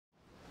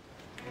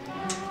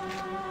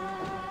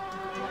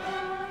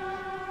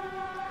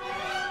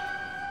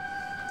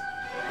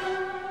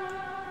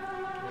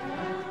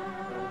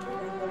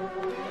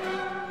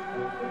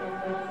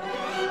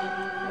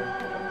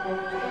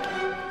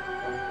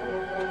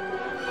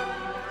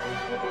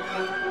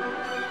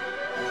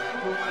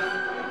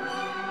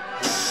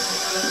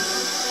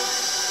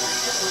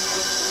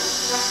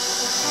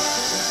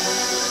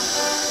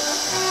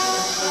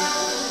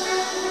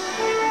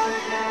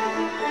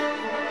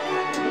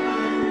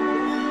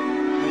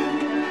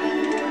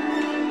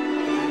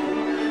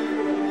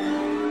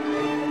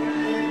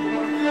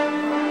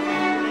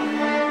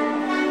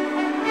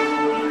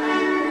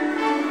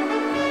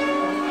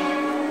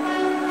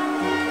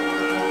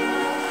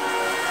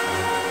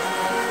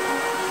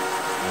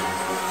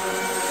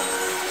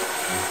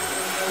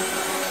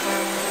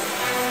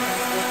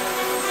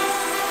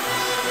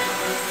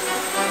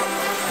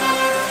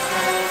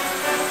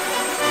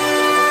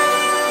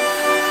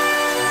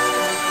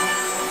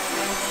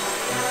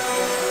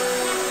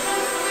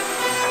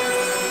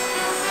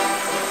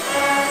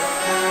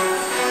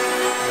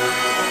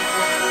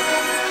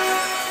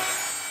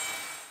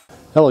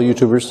Hello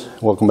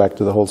YouTubers, welcome back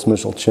to the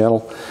HolzMichel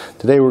Channel.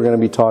 Today we're going to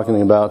be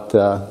talking about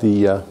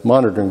the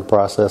monitoring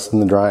process in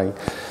the drying.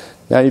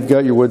 Now you've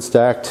got your wood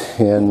stacked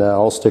and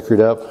all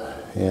stickered up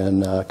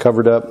and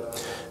covered up.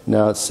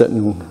 Now it's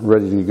sitting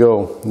ready to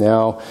go.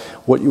 Now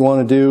what you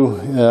want to do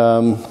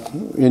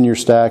in your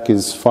stack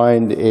is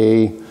find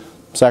a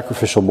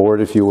sacrificial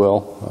board, if you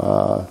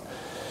will,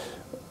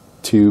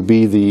 to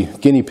be the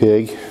guinea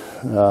pig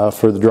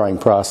for the drying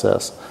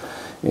process.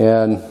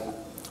 And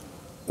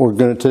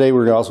today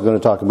we're also going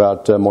to talk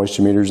about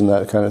moisture meters and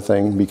that kind of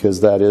thing, because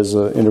that is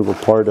an integral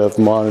part of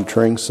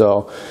monitoring.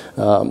 So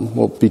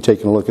we'll be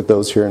taking a look at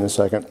those here in a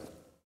second.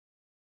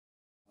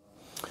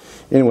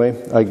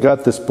 Anyway, I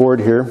got this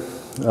board here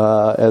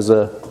as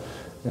a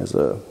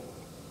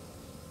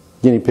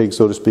guinea pig,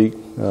 so to speak,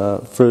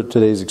 for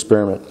today's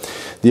experiment.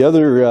 The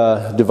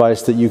other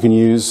device that you can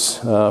use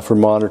for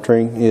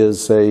monitoring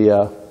is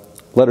a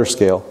letter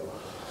scale,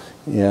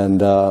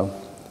 and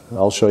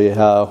I'll show you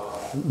how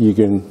you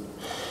can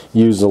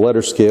use the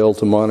letter scale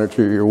to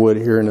monitor your wood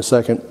here in a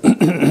second.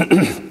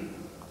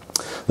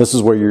 This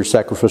is where your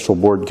sacrificial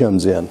board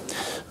comes in.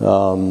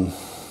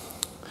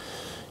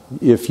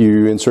 If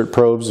you insert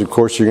probes, of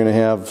course you're going to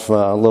have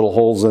little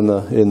holes in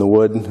the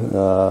wood,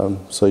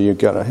 so you're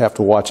going to have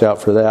to watch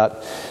out for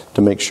that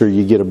to make sure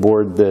you get a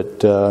board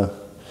that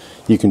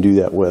you can do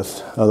that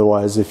with.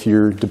 Otherwise, if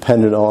you're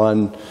dependent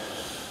on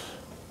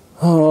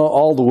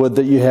all the wood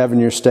that you have in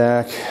your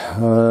stack,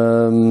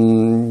 yeah,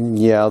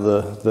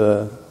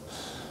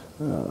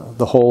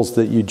 the holes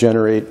that you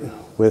generate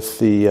with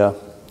the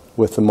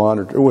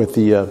monitor, with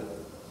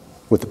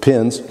the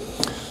pins,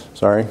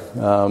 sorry,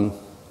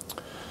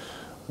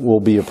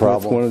 will be a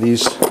problem. With one of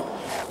these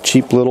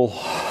cheap little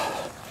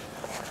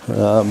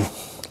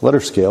letter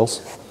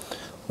scales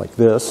like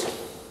this,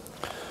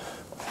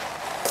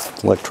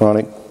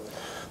 electronic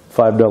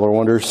 $5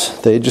 wonders.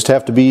 They just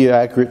have to be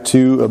accurate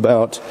to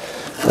about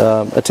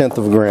 1/10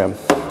 of a gram.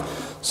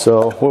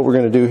 So what we're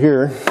going to do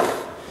here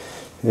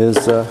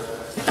is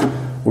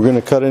we're going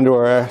to cut into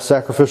our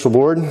sacrificial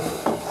board.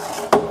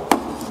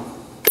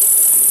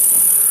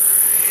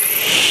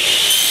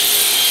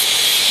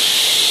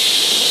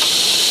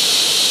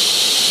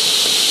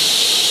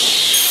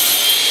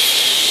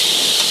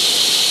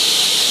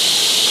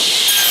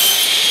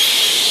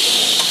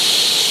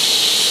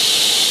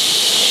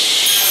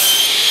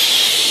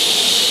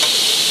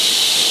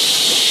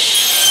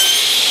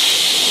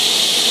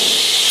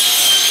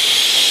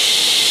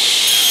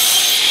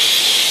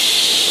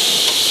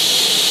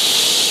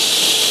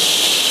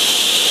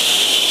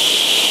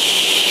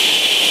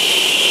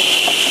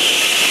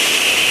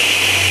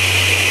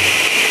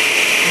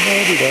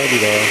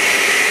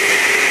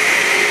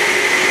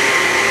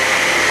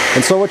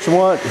 And so what you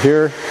want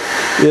here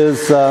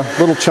is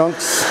little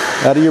chunks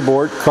out of your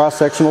board,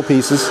 cross-sectional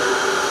pieces,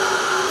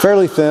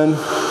 fairly thin,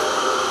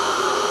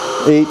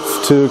 1/8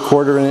 to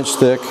 1/4 inch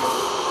thick.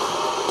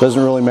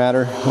 Doesn't really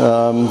matter.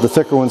 The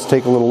thicker ones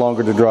take a little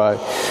longer to dry.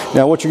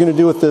 Now what you're going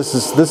to do with this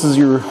is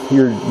your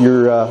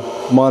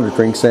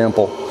monitoring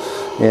sample,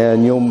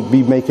 and you'll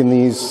be making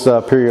these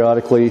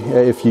periodically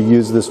if you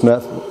use this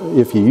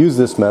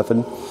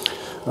method.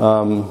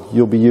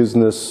 You'll be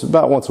using this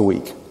about once a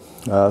week.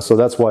 So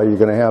that's why you're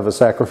going to have a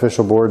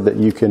sacrificial board that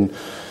you can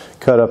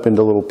cut up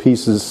into little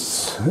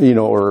pieces, you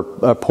know, or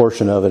a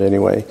portion of it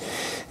anyway.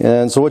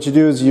 And so what you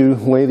do is you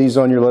lay these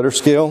on your letter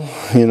scale,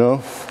 you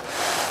know,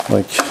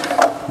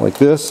 like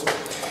this,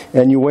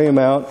 and you weigh them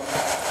out.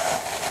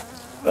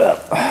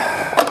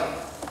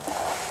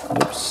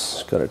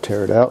 Oops, got to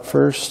tear it out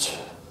first.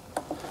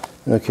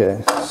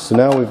 Okay, so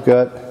now we've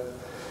got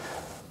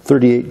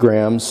 38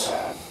 grams.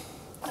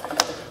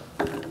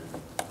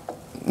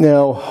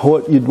 Now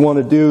what you'd want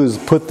to do is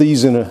put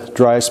these in a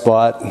dry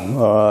spot.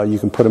 You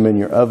can put them in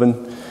your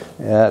oven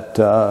at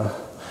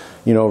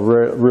you know,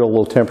 real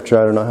low temperature.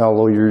 I don't know how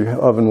low your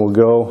oven will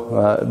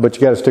go, but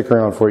you got to stick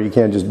around for it. You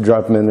can't just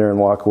drop them in there and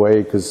walk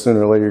away, because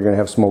sooner or later you're going to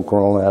have smoke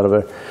rolling out of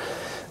it.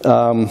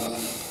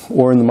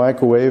 Or in the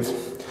microwave.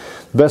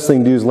 The best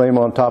thing to do is lay them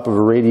on top of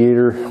a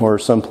radiator or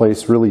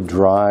someplace really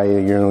dry,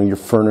 your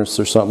furnace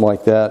or something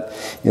like that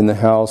in the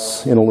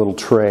house, in a little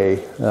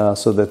tray,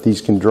 so that these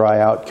can dry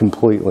out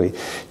completely.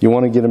 You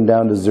want to get them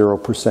down to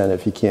 0%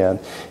 if you can.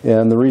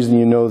 And the reason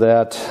you know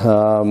that,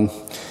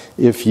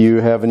 if you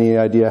have any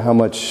idea how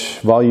much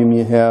volume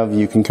you have,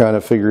 you can kind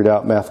of figure it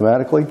out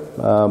mathematically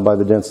by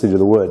the density of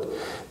the wood.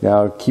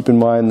 Now keep in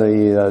mind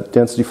the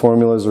density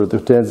formulas or the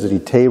density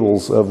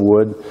tables of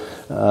wood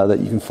that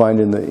you can find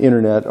in the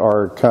internet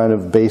are kind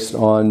of based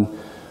on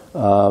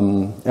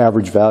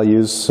average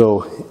values.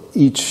 So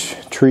each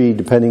tree,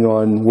 depending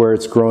on where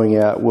it's growing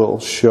at, will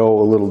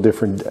show a little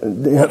different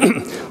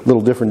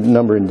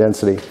number in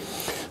density.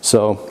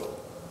 So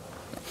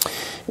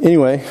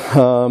anyway,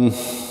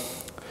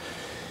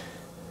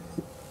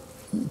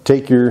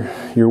 take your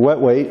wet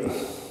weight,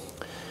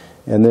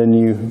 and then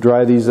you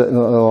dry these,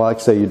 like I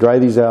say, you dry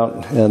these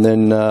out, and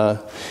then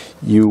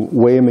you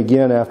weigh them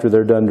again after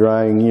they're done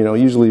drying,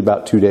 usually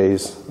about 2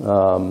 days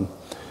on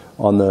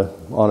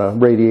a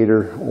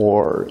radiator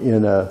or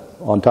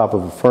on top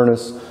of a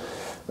furnace.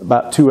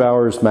 About 2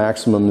 hours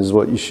maximum is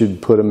what you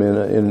should put them in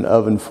an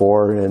oven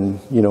for. And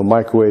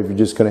microwave, you're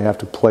just going to have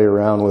to play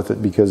around with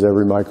it because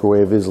every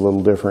microwave is a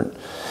little different.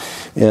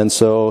 And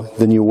so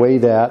then you weigh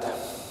that.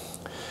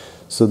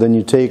 So then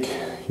you take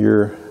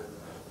your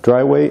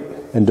dry weight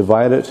and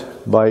divide it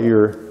by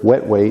your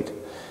wet weight,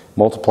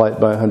 multiply it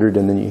by 100,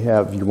 and then you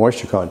have your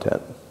moisture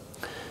content.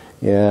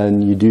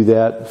 And you do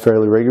that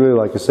fairly regularly,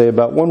 like I say,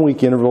 about 1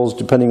 week intervals,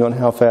 depending on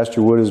how fast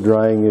your wood is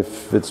drying.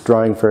 If it's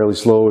drying fairly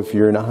slow, if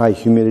you're in a high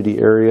humidity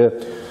area,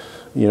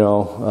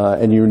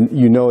 and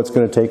you know it's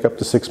going to take up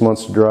to 6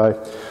 months to dry,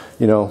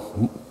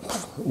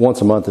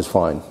 once a month is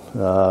fine.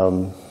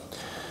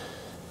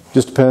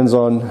 Just depends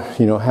on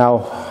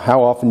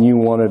how often you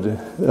wanted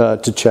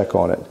to check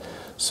on it.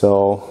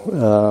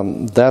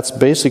 So that's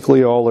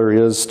basically all there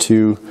is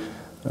to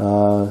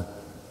the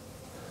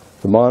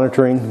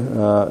monitoring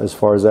as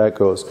far as that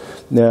goes.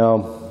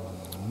 Now,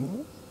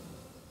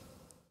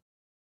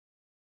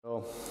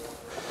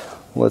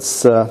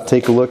 let's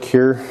take a look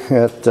here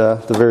at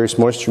the various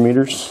moisture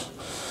meters.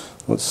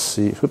 Let's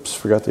see. Oops,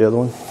 forgot the other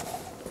one.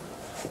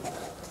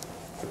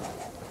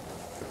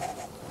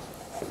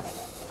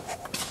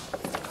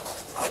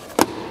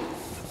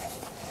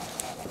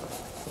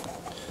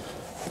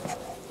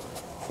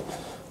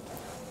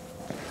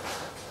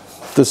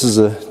 This is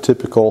a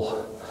typical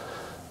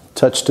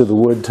touch to the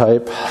wood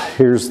type.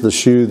 Here's the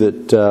shoe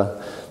that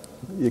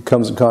it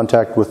comes in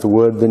contact with the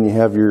wood. Then you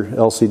have your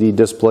LCD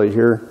display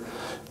here,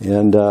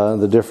 and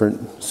the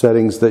different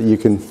settings that you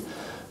can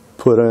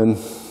put in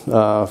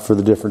for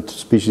the different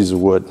species of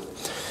wood.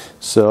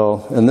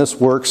 So, and this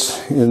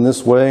works in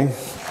this way.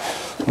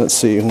 Let's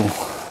see.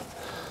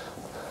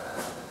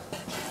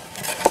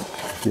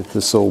 Get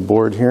this old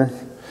board here,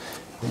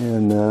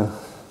 and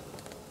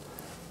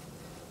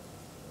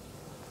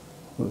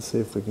let's see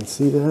if we can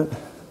see that.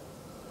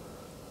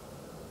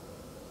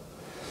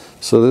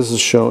 So this is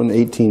showing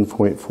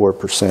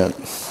 18.4%.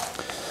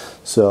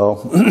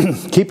 So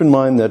keep in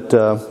mind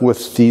that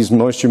with these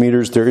moisture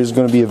meters there is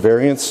going to be a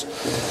variance.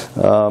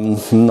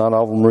 Not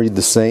all of them read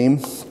the same.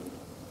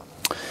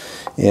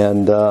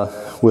 And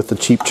with the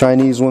cheap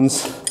Chinese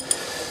ones,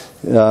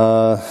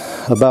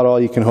 about all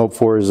you can hope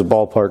for is a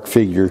ballpark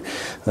figure.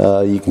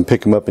 You can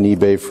pick them up on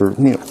eBay for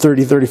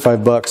 30,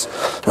 35 bucks.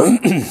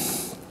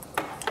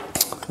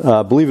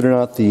 Believe it or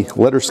not, the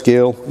letter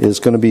scale is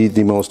going to be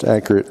the most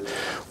accurate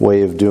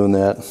way of doing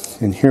that.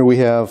 And here we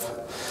have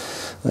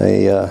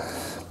a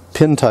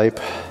pin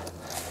type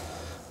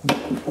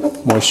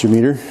moisture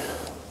meter.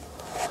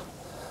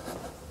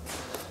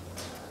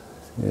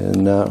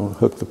 And we'll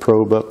hook the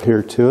probe up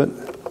here to it.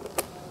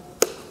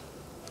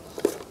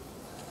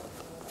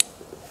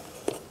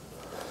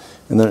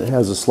 And then it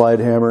has a slide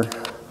hammer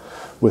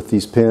with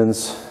these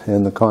pins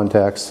and the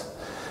contacts.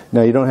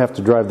 Now you don't have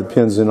to drive the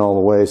pins in all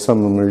the way. Some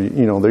of them are,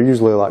 they're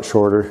usually a lot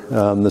shorter.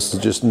 This is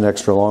just an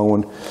extra long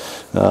one.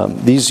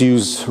 These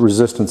use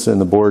resistance in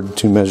the board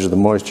to measure the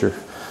moisture.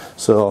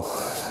 So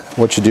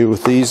what you do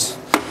with these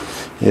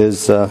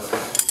is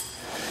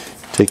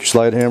take your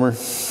slide hammer,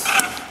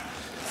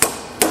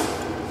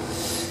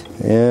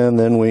 and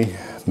then we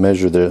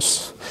measure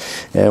this.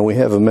 And we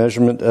have a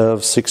measurement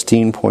of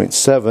 16.7,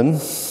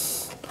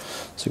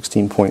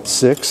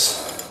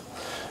 16.6,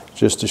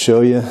 just to show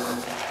you.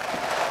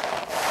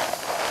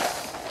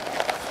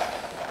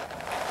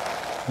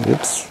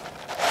 Oops.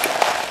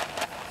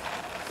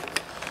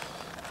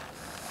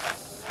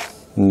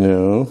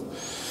 No.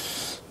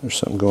 There's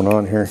something going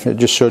on here. It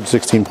just showed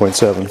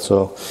 16.7,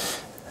 so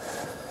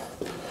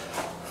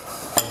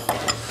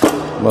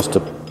must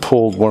have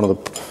pulled one of the...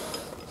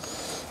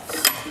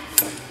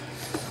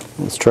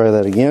 Let's try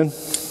that again.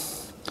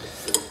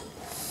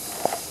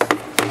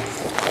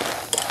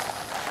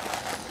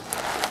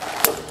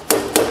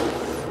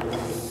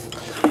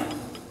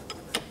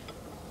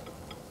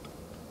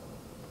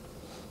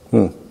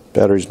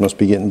 Batteries must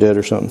be getting dead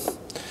or something.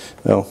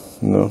 No,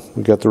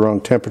 we got the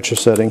wrong temperature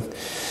setting.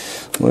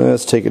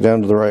 Let's take it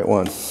down to the right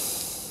one.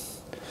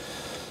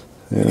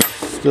 Yeah,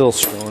 Still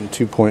showing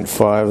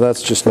 2.5.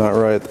 That's just not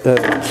right.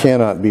 That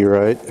cannot be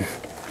right.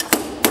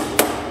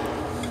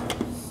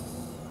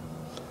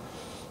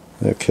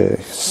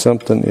 Okay,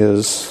 something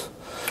is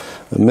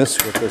amiss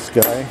with this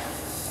guy.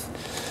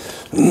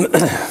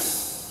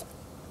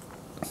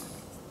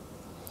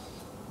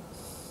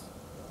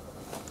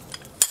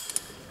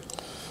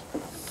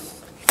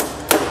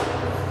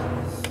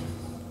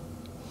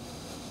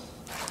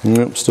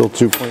 Nope, still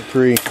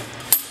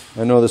 2.3.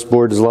 I know this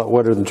board is a lot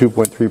wetter than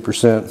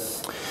 2.3%.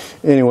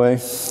 Anyway,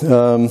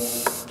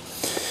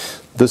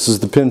 this is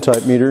the pin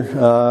type meter.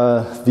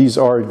 These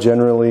are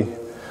generally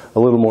a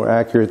little more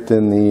accurate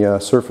than the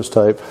surface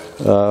type.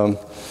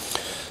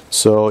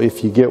 So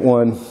if you get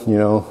one, you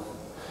know,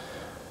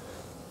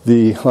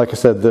 like I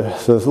said, the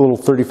little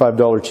 $35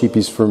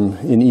 cheapies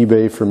in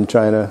eBay from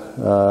China,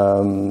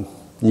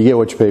 you get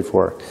what you pay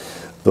for.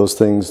 Those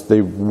things,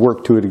 they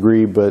work to a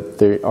degree, but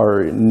they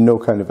are no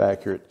kind of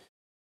accurate.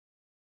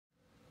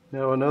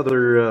 Now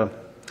another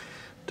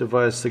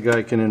device the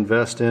guy can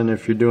invest in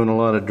if you're doing a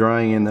lot of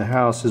drying in the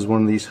house is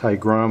one of these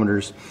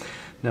hygrometers.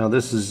 Now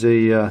this is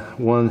a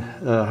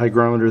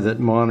hygrometer that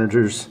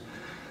monitors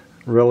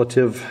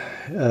relative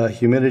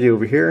humidity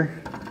over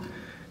here,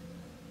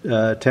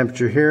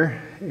 temperature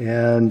here,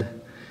 and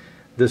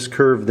this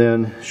curve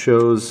then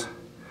shows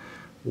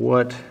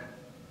what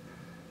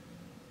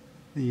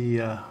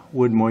the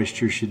wood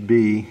moisture should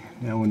be.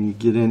 Now when you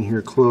get in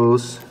here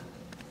close,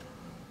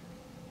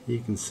 you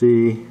can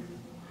see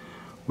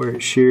where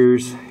it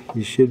shears.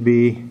 You should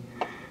be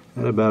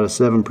at about a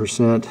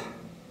 7%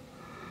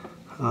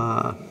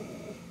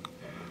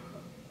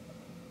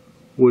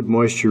 wood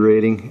moisture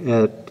rating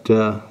at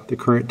the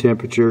current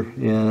temperature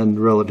and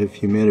relative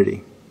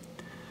humidity.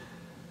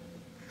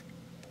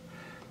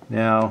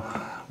 Now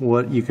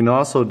what you can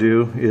also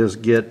do is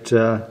get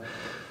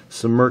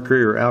some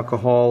mercury or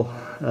alcohol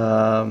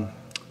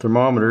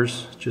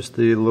thermometers, just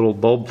the little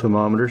bulb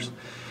thermometers,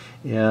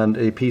 and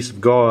a piece of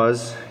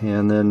gauze,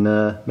 and then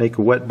make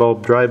a wet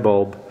bulb, dry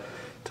bulb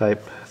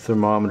type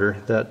thermometer.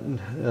 That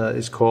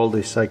is called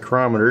a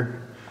psychrometer,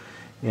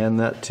 and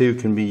that too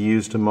can be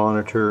used to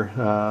monitor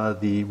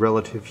the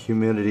relative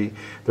humidity.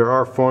 There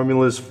are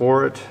formulas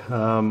for it.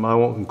 I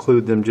won't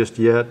include them just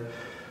yet,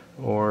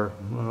 or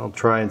I'll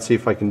try and see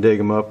if I can dig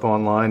them up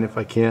online. If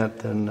I can't,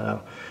 then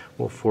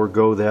we'll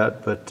forego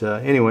that. But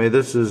anyway,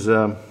 this is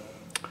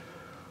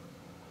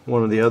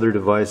one of the other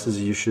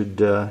devices you should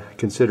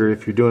consider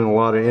if you're doing a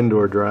lot of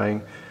indoor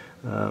drying,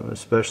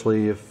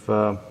 especially if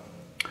you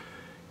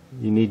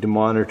need to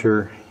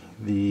monitor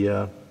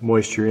the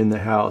moisture in the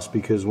house,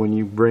 because when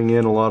you bring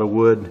in a lot of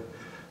wood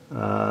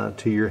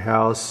to your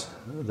house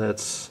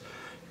that's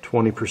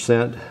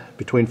 20%,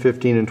 between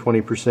 15 and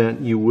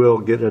 20%, you will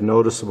get a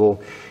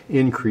noticeable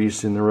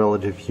increase in the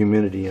relative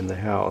humidity in the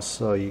house.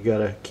 So you got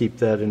to keep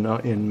that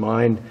in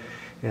mind,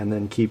 and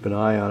then keep an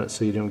eye on it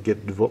so you don't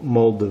get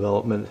mold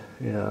development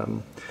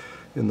in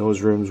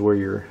those rooms where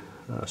you're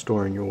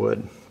storing your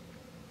wood.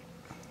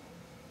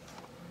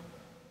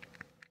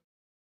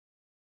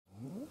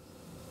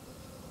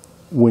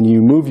 When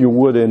you move your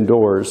wood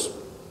indoors,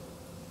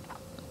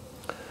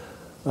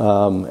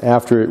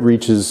 after it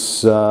reaches,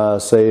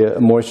 say, a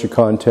moisture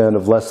content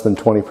of less than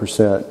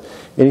 20%,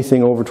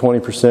 anything over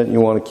 20%, you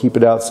want to keep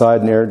it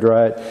outside and air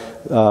dry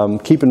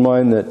it. Keep in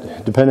mind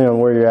that depending on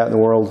where you're at in the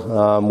world,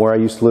 where I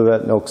used to live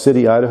at in Elk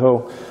City,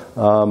 Idaho,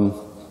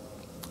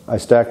 I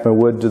stacked my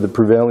wood to the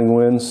prevailing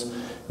winds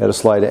at a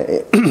slight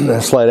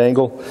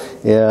angle,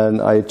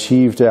 and I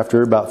achieved,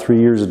 after about 3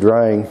 years of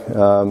drying,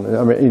 I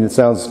mean, it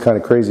sounds kind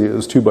of crazy, it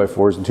was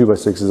 2x4s and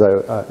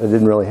 2x6s. I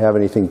didn't really have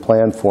anything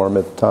planned for them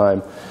at the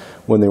time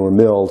when they were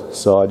milled,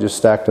 so I just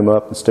stacked them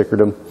up and stickered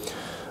them.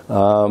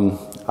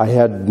 I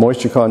had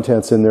moisture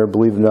contents in there,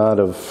 believe it or not,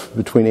 of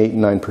between 8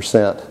 and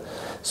 9%.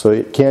 So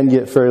it can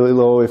get fairly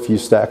low if you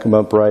stack them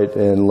up right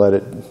and let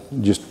it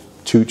just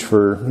chooch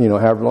for, you know,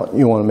 however long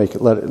you want to make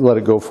it, let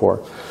it go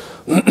for.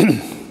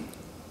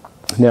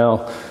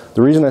 Now,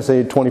 the reason I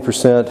say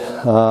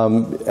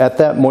 20%, at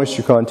that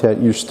moisture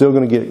content, you're still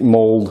going to get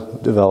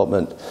mold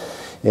development.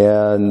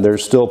 And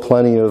there's still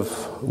plenty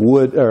of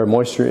wood or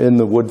moisture in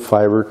the wood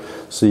fiber,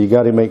 so you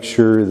got to make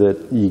sure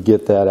that you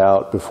get that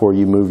out before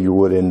you move your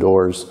wood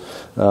indoors.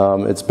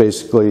 It's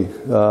basically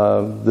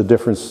the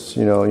difference,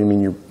 you know, I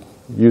mean, you're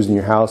using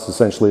your house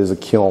essentially as a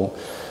kiln.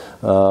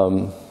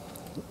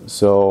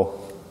 So,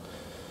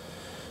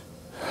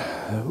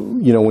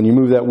 you know, when you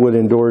move that wood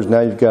indoors,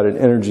 now you've got an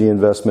energy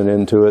investment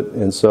into it,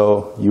 and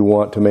so you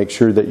want to make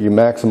sure that you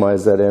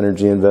maximize that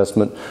energy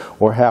investment,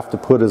 or have to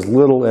put as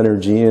little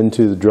energy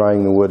into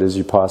drying the wood as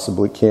you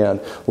possibly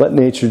can. Let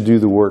nature do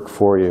the work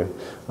for you.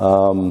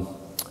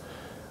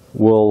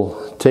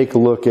 We'll take a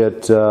look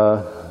at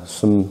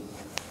some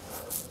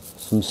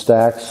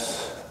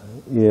stacks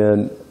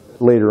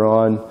later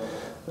on,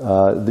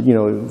 you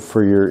know,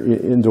 for your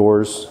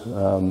indoors.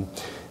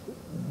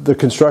 The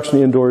construction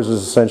indoors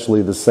is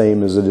essentially the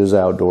same as it is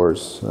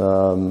outdoors.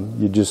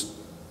 You just,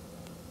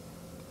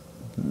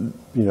 you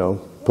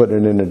know, put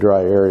it in a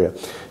dry area.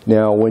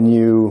 Now, when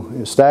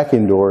you stack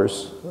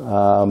indoors,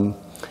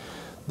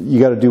 you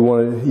got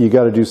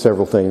to do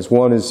several things.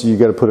 One is you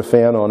got to put a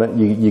fan on it.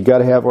 You got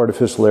to have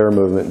artificial air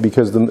movement,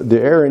 because the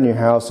air in your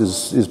house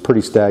is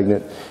pretty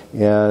stagnant,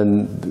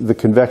 and the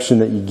convection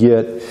that you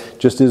get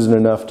just isn't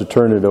enough to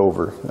turn it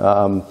over.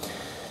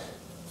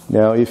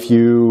 Now, if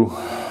you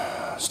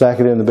stack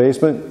it in the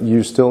basement,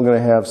 you're still going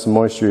to have some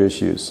moisture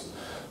issues.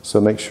 So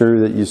make sure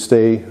that you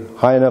stay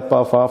high enough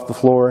off the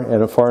floor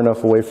and far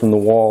enough away from the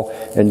wall,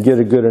 and get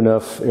a good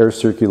enough air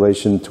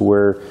circulation to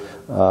where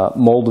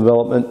mold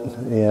development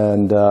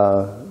and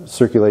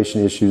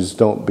circulation issues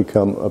don't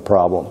become a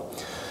problem.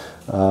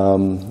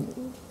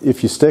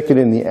 If you stick it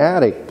in the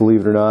attic,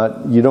 believe it or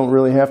not, you don't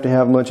really have to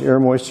have much air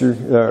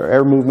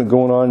movement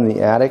going on in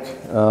the attic.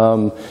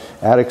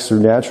 Attics are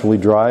naturally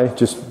dry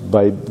just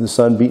by the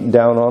sun beating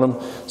down on them,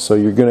 so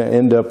you're going to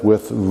end up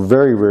with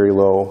very, very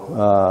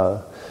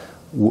low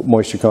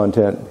moisture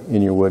content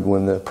in your wood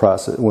when the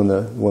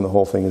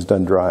whole thing is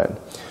done drying.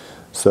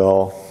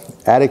 So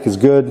attic is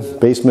good,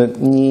 basement,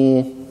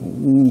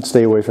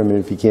 stay away from it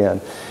if you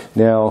can.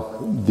 Now,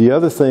 the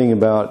other thing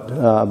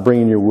about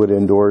bringing your wood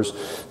indoors,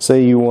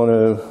 say you want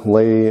to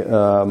lay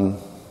a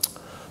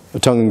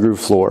tongue and groove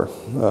floor.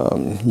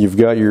 You've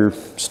got your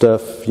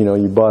stuff,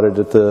 you bought it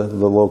at the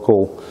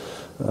local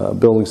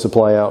building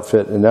supply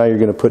outfit, and now you're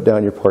going to put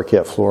down your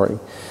parquet flooring.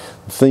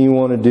 The thing you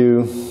want to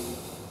do,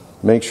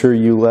 make sure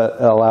you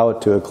allow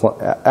it to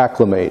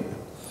acclimate.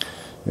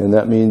 And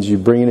that means you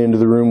bring it into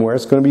the room where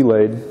it's going to be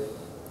laid,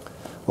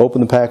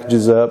 open the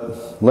packages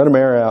up, let them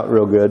air out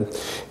real good,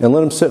 and let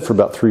them sit for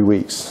about 3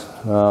 weeks.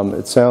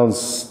 It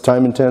sounds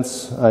time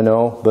intense, I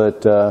know,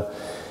 but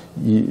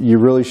you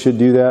really should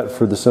do that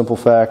for the simple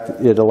fact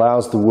it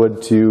allows the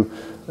wood to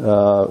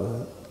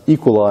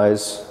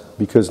equalize,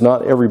 because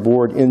not every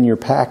board in your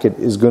packet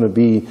is going to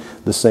be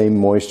the same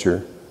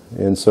moisture.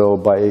 And so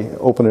by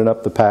opening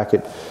up the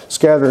packet,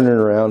 scattering it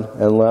around,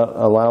 and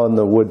allowing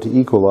the wood to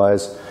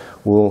equalize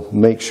will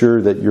make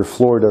sure that your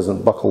floor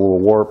doesn't buckle or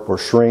warp or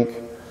shrink.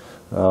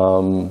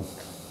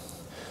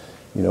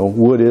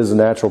 Wood is a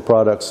natural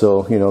product,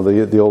 so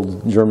the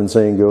old German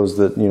saying goes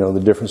that the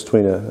difference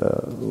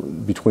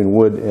between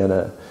wood and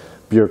a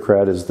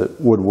bureaucrat is that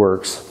wood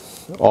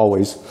works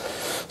always.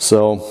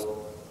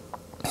 So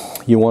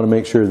you want to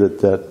make sure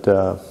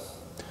that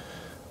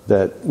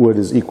wood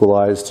is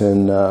equalized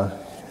and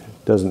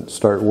doesn't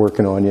start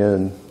working on you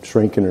and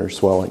shrinking or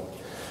swelling.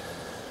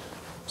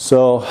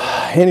 So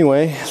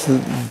anyway,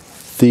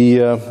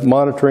 the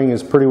monitoring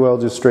is pretty well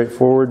just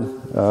straightforward,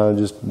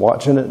 just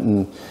watching it.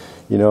 And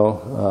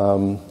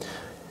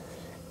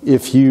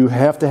if you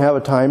have to have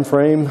a time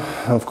frame,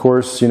 of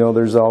course,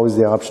 there's always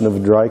the option of a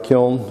dry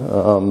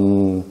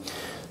kiln.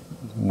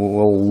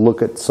 We'll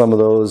look at some of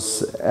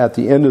those at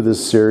the end of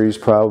this series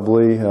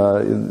probably.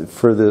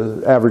 For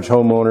the average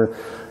homeowner,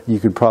 you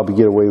could probably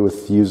get away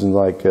with using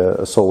like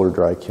a solar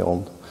dry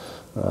kiln.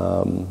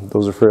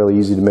 Those are fairly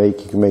easy to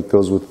make. You can make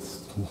those with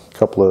a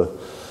couple of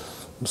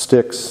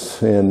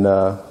sticks and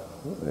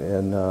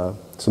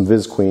some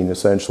Visqueen,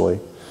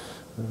 essentially.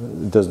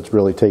 It doesn't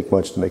really take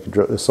much to make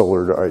a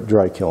solar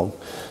dry kiln.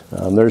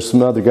 There's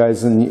some other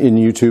guys in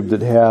YouTube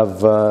that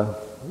have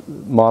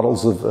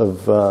models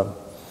of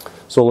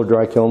solar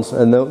dry kilns,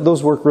 and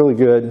those work really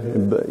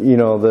good. But,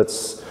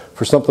 that's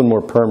for something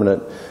more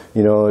permanent.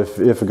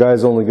 If a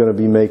guy's only going to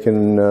be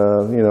making,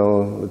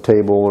 a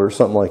table or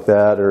something like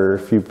that, or a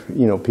few,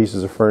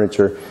 pieces of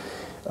furniture,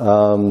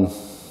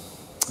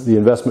 the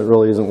investment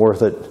really isn't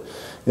worth it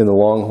in the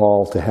long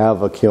haul to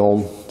have a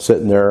kiln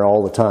sitting there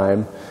all the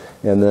time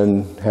and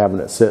then having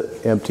it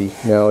sit empty.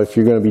 Now, if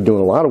you're going to be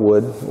doing a lot of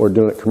wood or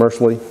doing it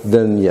commercially,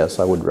 then yes,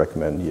 I would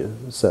recommend you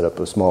set up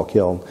a small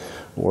kiln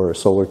or a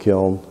solar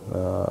kiln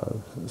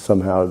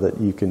somehow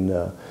that you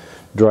can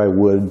dry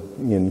wood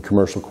in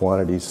commercial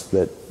quantities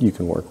that you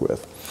can work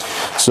with.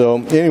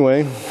 So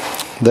anyway,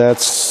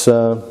 that's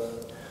the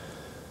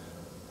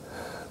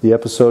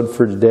episode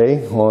for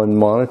today on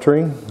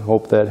monitoring.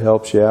 Hope that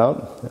helps you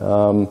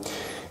out.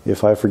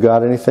 If I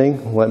forgot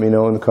anything, let me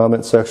know in the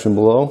comment section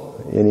below.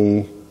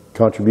 Any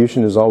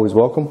contribution is always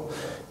welcome,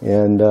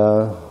 and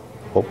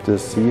hope to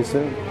see you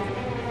soon.